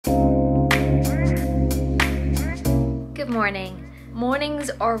morning. Mornings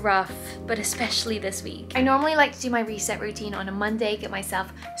are rough, but especially this week. I normally like to do my reset routine on a Monday, get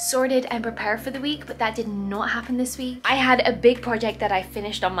myself sorted and prepared for the week, but that did not happen this week. I had a big project that I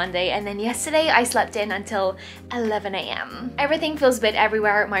finished on Monday, and then yesterday I slept in until 11 AM. Everything feels a bit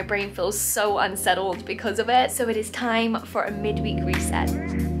everywhere. My brain feels so unsettled because of it, so it is time for a midweek reset.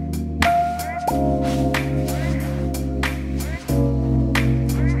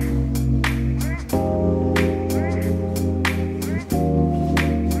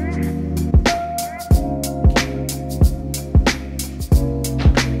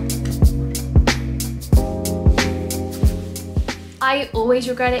 I always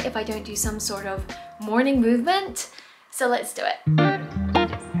regret it if I don't do some sort of morning movement, so let's do it.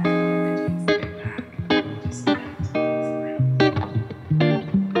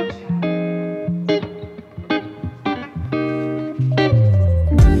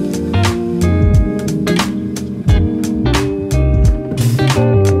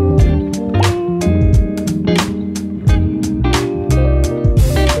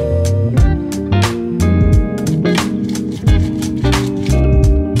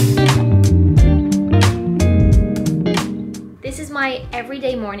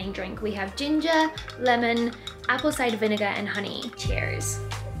 Everyday morning drink. We have ginger, lemon, apple cider vinegar, and honey. Cheers.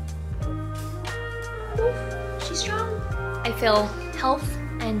 Ooh, she's strong. I feel health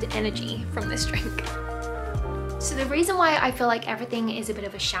and energy from this drink. So the reason why I feel like everything is a bit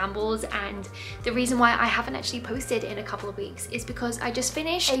of a shambles, and the reason why I haven't actually posted in a couple of weeks, is because I just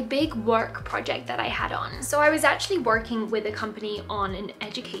finished a big work project that I had on. So I was actually working with a company on an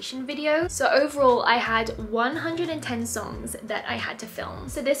education video. So overall I had 110 songs that I had to film.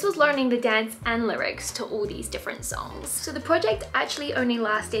 So this was learning the dance and lyrics to all these different songs. So the project actually only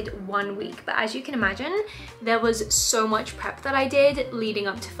lasted 1 week, but as you can imagine, there was so much prep that I did leading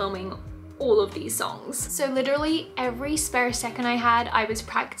up to filming all of these songs. So literally every spare second I had, I was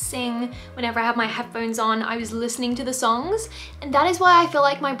practicing. Whenever I had my headphones on, I was listening to the songs, and that is why I feel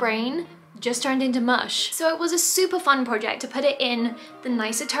like my brain just turned into mush. So it was a super fun project. To put it in the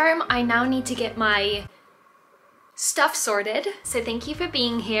nicer term, I now need to get my stuff sorted. So thank you for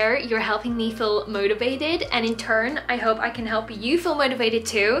being here. You're helping me feel motivated, and in turn, I hope I can help you feel motivated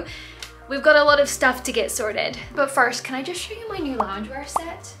too. We've got a lot of stuff to get sorted. But first, can I just show you my new loungewear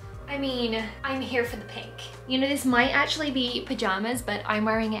set? I mean, I'm here for the pink. You know, this might actually be pajamas, but I'm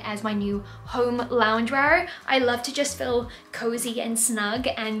wearing it as my new home loungewear. I love to just feel cozy and snug,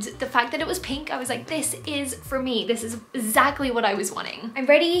 and the fact that it was pink, I was like, this is for me. This is exactly what I was wanting. I'm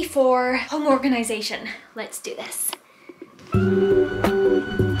ready for home organization. Let's do this.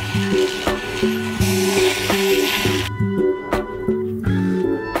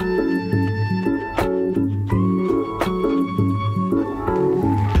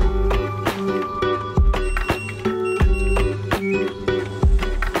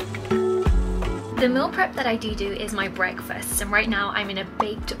 The meal prep that I do is my breakfast, and right now I'm in a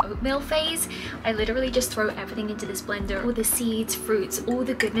baked oatmeal phase. I literally just throw everything into this blender, all the seeds, fruits, all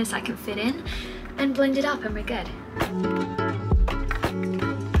the goodness I can fit in, and blend it up and we're good.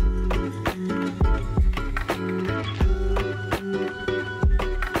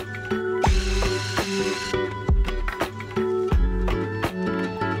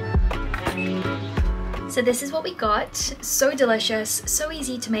 So this is what we got. So delicious, so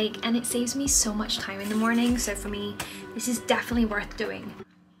easy to make, and it saves me so much time in the morning. So for me, this is definitely worth doing.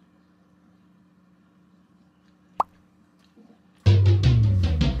 You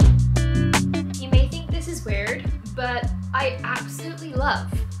may think this is weird, but I absolutely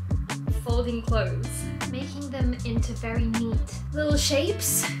love folding clothes. Making them into very neat little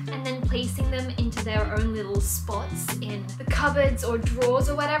shapes and then placing them into their own little spots in the cupboards or drawers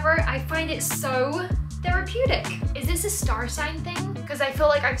or whatever. I find it so therapeutic. Is this a star sign thing? Because I feel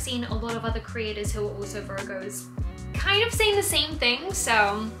like I've seen a lot of other creators who are also Virgos kind of saying the same thing,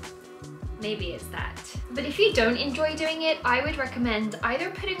 so maybe it's that. But if you don't enjoy doing it, I would recommend either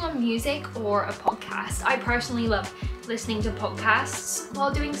putting on music or a podcast. I personally love listening to podcasts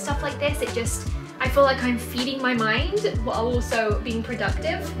while doing stuff like this. I feel like I'm feeding my mind while also being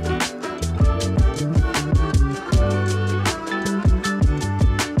productive.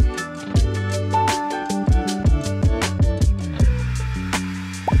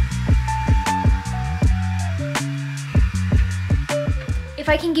 If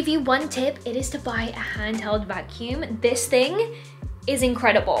I can give you one tip, it is to buy a handheld vacuum. This thing is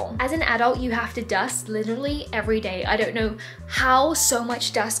incredible. As an adult, you have to dust literally every day. I don't know how so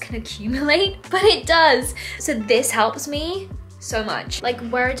much dust can accumulate, but it does. So this helps me so much. Like,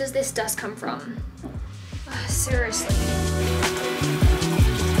 where does this dust come from? Seriously.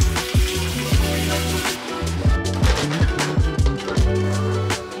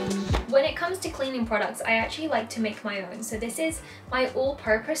 products, I actually like to make my own. So this is my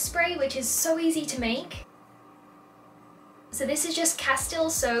all-purpose spray, which is so easy to make. So this is just Castile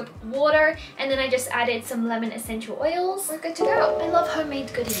soap, water, and then I just added some lemon essential oils. We're good to go. I love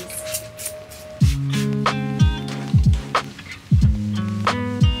homemade goodies.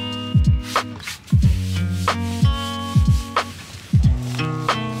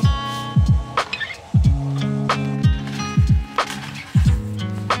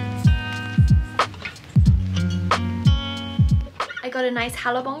 I got a nice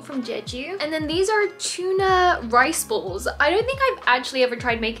halabong from Jeju. And then these are tuna rice balls. I don't think I've actually ever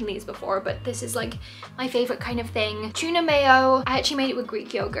tried making these before, but this is like my favorite kind of thing. Tuna mayo. I actually made it with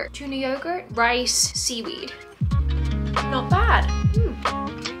Greek yogurt. Tuna yogurt, rice, seaweed. Not bad.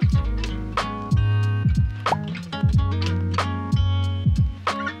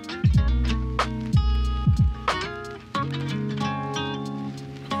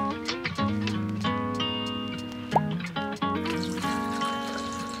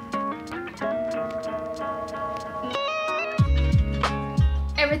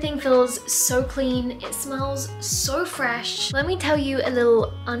 Everything feels so clean, it smells so fresh. Let me tell you a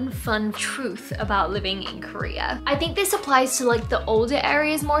little unfun truth about living in Korea. I think this applies to like the older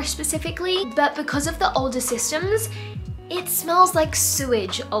areas more specifically, but because of the older systems, it smells like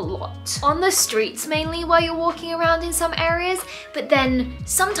sewage a lot. On the streets mainly while you're walking around in some areas, but then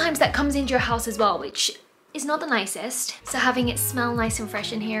sometimes that comes into your house as well, which is not the nicest. So having it smell nice and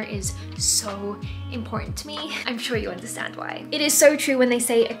fresh in here is so important to me. I'm sure you understand why. It is so true when they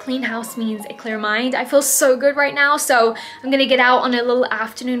say a clean house means a clear mind. I feel so good right now, so I'm gonna get out on a little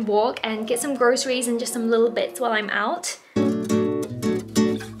afternoon walk and get some groceries and just some little bits while I'm out.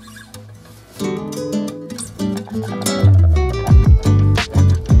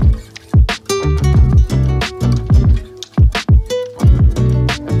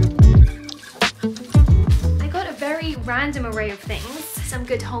 Random array of things. Some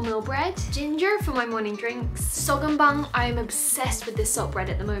good wholemeal bread, ginger for my morning drinks, sogeonbang. I'm obsessed with this salt bread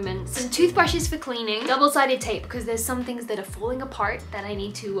at the moment. Some toothbrushes for cleaning, double-sided tape because there's some things that are falling apart that I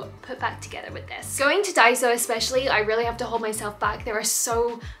need to put back together with this. Going to Daiso especially, I really have to hold myself back. There are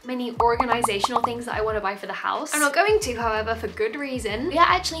so many organizational things that I want to buy for the house. I'm not going to, however, for good reason. We are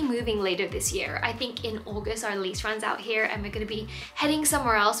actually moving later this year. I think in August our lease runs out here and we're going to be heading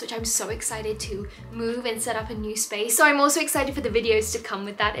somewhere else, which I'm so excited to move and set up a new space. So I'm also excited for the videos to come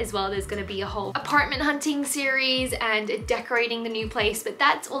with that as well. There's going to be a whole apartment hunting series and decorating the new place, but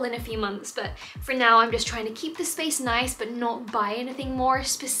that's all in a few months. But for now, I'm just trying to keep the space nice but not buy anything more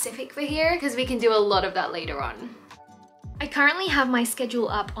specific for here because we can do a lot of that later on. I currently have my schedule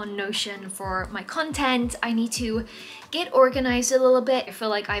up on Notion for my content. I need to get organized a little bit. I feel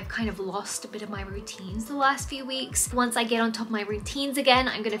like I've kind of lost a bit of my routines the last few weeks. Once I get on top of my routines again,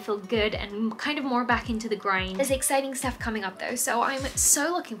 I'm gonna feel good and kind of more back into the grind. There's exciting stuff coming up though, so I'm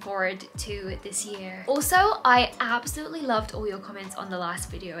so looking forward to this year. Also, I absolutely loved all your comments on the last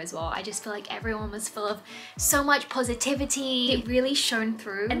video as well. I just feel like everyone was full of so much positivity. It really shone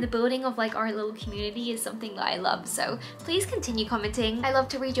through, and the building of like our little community is something that I love, so please continue commenting. I love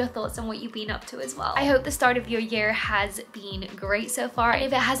to read your thoughts on what you've been up to as well. I hope the start of your year has been great so far, and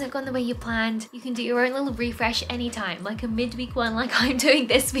if it hasn't gone the way you planned, you can do your own little refresh anytime, like a midweek one like I'm doing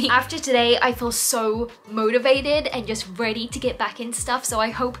this week. After today, I feel so motivated and just ready to get back into stuff, so I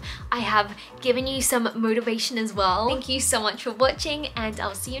hope I have given you some motivation as well. Thank you so much for watching, and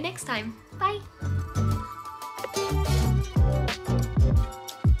I'll see you next time. Bye!